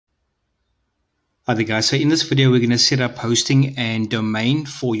Hi there guys. So in this video, we're going to set up hosting and domain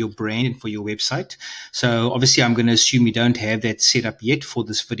for your brand and for your website. So obviously I'm going to assume you don't have that set up yet for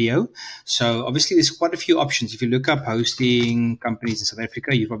this video. So obviously there's quite a few options. If you look up hosting companies in South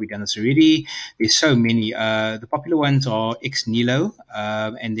Africa, you've probably done this already. There's so many. The popular ones are Xnilo,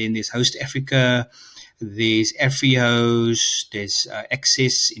 and then there's Host Africa. There's AfriHost, there's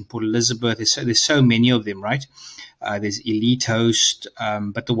Access in Port Elizabeth. There's so many of them, right? There's Elite Host,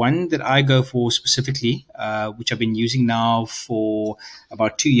 but the one that I go for specifically, which I've been using now for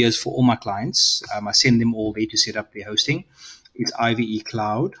about 2 years for all my clients, I send them all there to set up their hosting, is IVE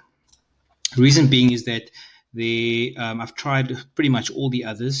Cloud. The reason being is that I've tried pretty much all the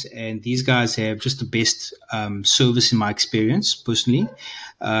others, and these guys have just the best service in my experience personally.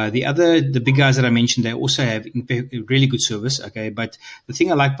 The big guys that I mentioned, they also have really good service. Okay, but the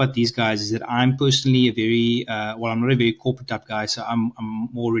thing I like about these guys is that I'm personally I'm not a very corporate type guy, so I'm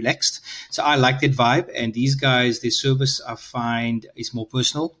more relaxed. So I like that vibe, and these guys, their service I find is more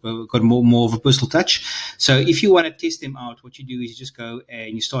personal, got more of a personal touch. So if you want to test them out, what you do is you just go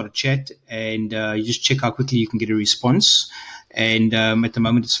and you start a chat, and you just check how quickly you can get a response. And at the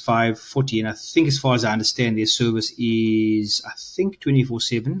moment it's 5:40, and I think, as far as I understand, their service is, I think,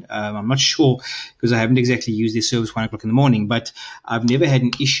 24/7. I'm not sure because I haven't exactly used their service 1 o'clock in the morning, but I've never had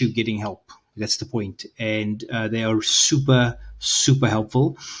an issue getting help. That's the point. And they are super, super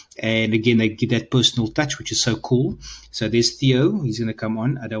helpful. And again, they give that personal touch, which is so cool. So there's Theo. He's going to come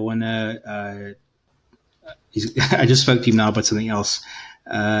on. I don't want to. I just spoke to him now about something else.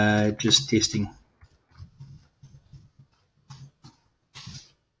 Just testing.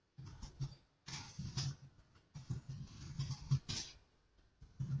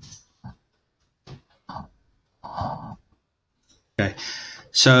 Okay,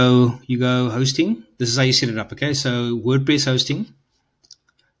 so you go hosting. This is how you set it up. Okay, so WordPress hosting.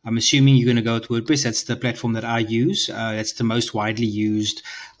 I'm assuming you're going to go with WordPress. That's the platform that I use. That's the most widely used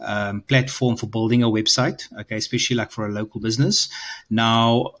platform for building a website. Okay, especially like for a local business.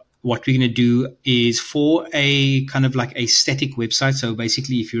 Now, what we're going to do is for a kind of like a static website. So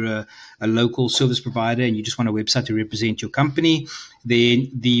basically, if you're a local service provider and you just want a website to represent your company, then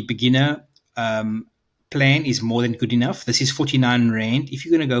the beginner plan is more than good enough. This is 49 Rand. If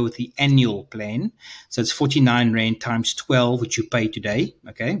you're going to go with the annual plan, so it's 49 Rand times 12, which you pay today,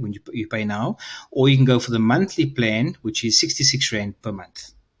 okay, when you pay now, or you can go for the monthly plan, which is 66 Rand per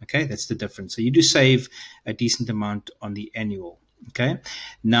month. Okay, that's the difference. So you do save a decent amount on the annual. Okay,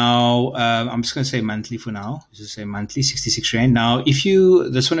 now I'm just going to say monthly for now. Just say monthly, 66 Rand. Now,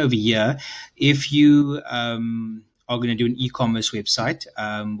 this one over here, if you are going to do an e-commerce website,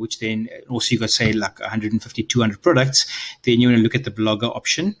 which then also you got, say, like 150, 200 products, then you want to look at the blogger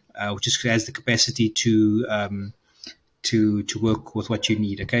option, which has the capacity to work with what you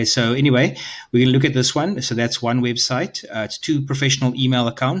need. Okay, so anyway, we're going to look at this one. So that's one website. It's 2 professional email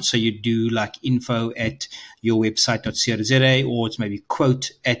accounts. So you do like info@yourwebsite.co.za, or it's maybe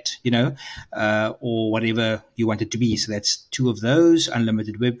quote at, or whatever you want it to be. So that's 2 of those.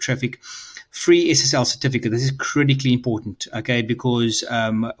 Unlimited web traffic. Free SSL certificate. This is critically important, okay, because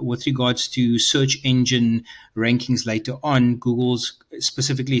with regards to search engine rankings later on, Google's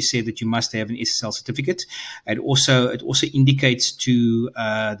specifically said that you must have an SSL certificate. It also indicates to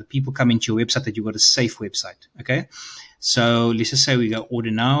the people coming to your website that you've got a safe website, okay? So let's just say we go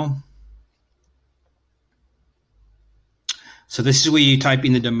order now. So this is where you type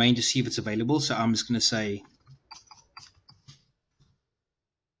in the domain to see if it's available. So I'm just going to say,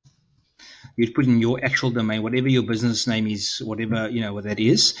 you'd put in your actual domain, whatever your business name is, whatever, what that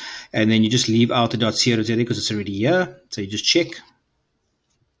is. And then you just leave out the .co.za because it's already here. So you just check.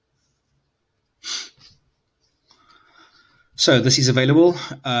 So this is available,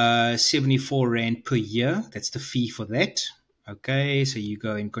 74 Rand per year. That's the fee for that. Okay, so you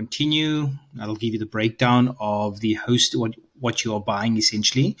go and continue. That'll give you the breakdown of the host, what you are buying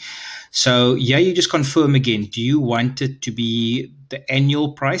essentially. So yeah, you just confirm again. Do you want it to be the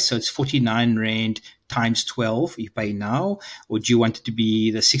annual price? So it's 49 Rand times 12 you pay now, or do you want it to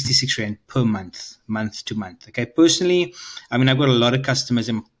be the 66 Rand per month to month? Okay, personally, I've got a lot of customers,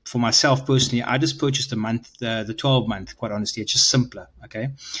 and for myself personally, I just purchased the 12 month, quite honestly. It's just simpler, okay?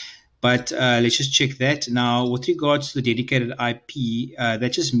 But let's just check that. Now, with regards to the dedicated IP,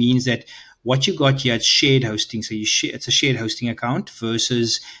 that just means that what you got here is shared hosting. So it's a shared hosting account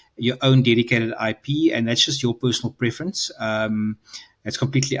versus your own dedicated IP, and that's just your personal preference. It's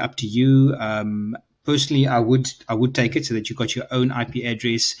completely up to you. Personally, I would take it so that you got your own IP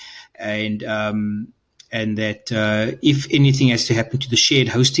address, and and that if anything has to happen to the shared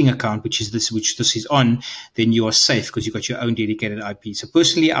hosting account, which this is on, then you are safe because you've got your own dedicated IP. So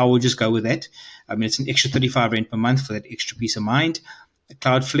personally, I will just go with that. I mean, it's an extra 35 Rand per month for that extra peace of mind.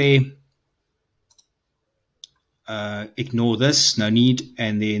 Cloudflare, ignore this, no need,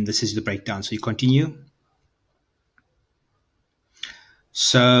 and then this is the breakdown. So you continue.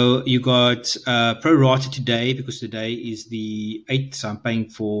 So you got pro rata today, because today is the 8th, so I'm paying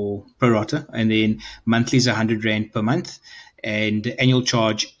for pro rata, and then monthly is 100 Rand per month, and the annual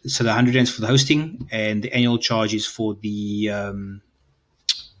charge, so the 100 Rand is for the hosting, and the annual charge is for the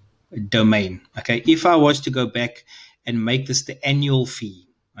domain. Okay, if I was to go back and make this the annual fee,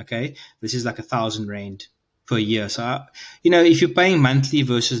 okay, this is like 1,000 Rand per year. So, if you're paying monthly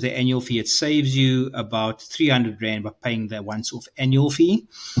versus the annual fee, it saves you about 300 Rand by paying the once-off annual fee.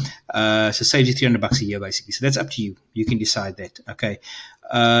 So it saves you $300 a year, basically. So that's up to you. You can decide that. Okay.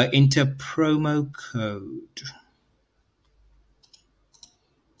 Enter promo code.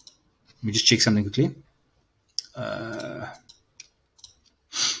 Let me just check something quickly. I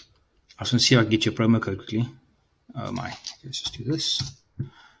just want to see if I can get your promo code quickly. Oh my. Let's just do this.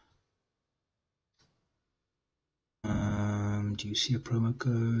 Do you see a promo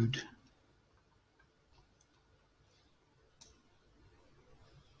code?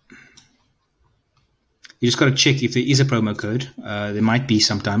 You just got to check if there is a promo code. There might be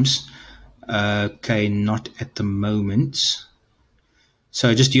sometimes. Okay, not at the moment.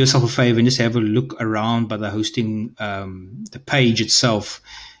 So just do yourself a favor and just have a look around by the hosting, the page itself,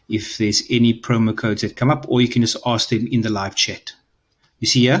 if there's any promo codes that come up, or you can just ask them in the live chat. You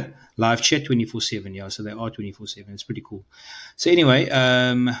see here? Live chat 24/7, yeah. So they are 24/7. It's pretty cool. So anyway,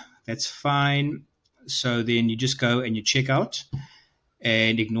 that's fine. So then you just go and you check out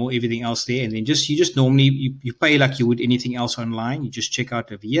and ignore everything else there, and then you just normally you pay like you would anything else online. You just check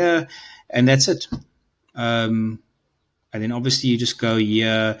out over here, and that's it. And then obviously you just go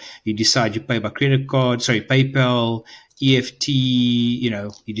here. You decide you pay by credit card, PayPal, EFT.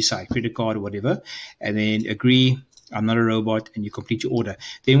 You decide credit card or whatever, and then agree. I'm not a robot, and you complete your order.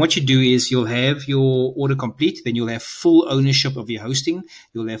 Then what you do is you'll have your order complete. Then you'll have full ownership of your hosting.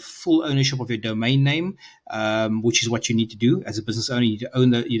 You'll have full ownership of your domain name, which is what you need to do as a business owner. You need to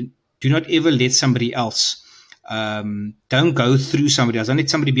own you do not ever let somebody else. Don't go through somebody else. Don't let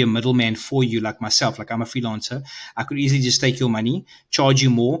somebody be a middleman for you, like myself. Like I'm a freelancer. I could easily just take your money, charge you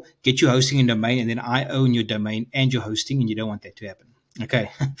more, get you hosting and domain, and then I own your domain and your hosting, and you don't want that to happen.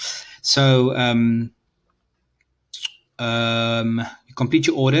 Okay. So, you complete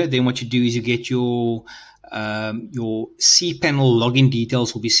your order. Then what you do is you get your cPanel login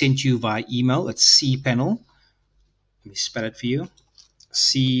details will be sent to you via email. It's cPanel. Let me spell it for you.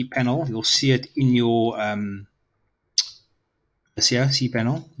 cPanel. You'll see it in your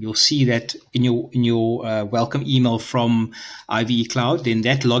cPanel. You'll see that in your welcome email from IVE Cloud. Then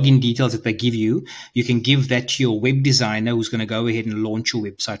that login details that they give you, you can give that to your web designer who's going to go ahead and launch your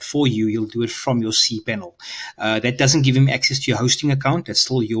website for you. He'll do it from your cPanel. That doesn't give him access to your hosting account. That's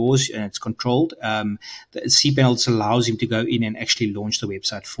still yours and it's controlled. The cPanel just allows him to go in and actually launch the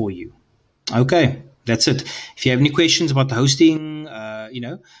website for you. Okay, that's it. If you have any questions about the hosting,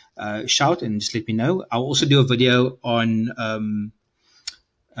 shout and just let me know. I'll also do a video on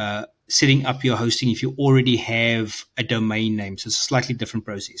setting up your hosting if you already have a domain name. So it's a slightly different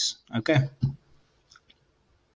process. Okay.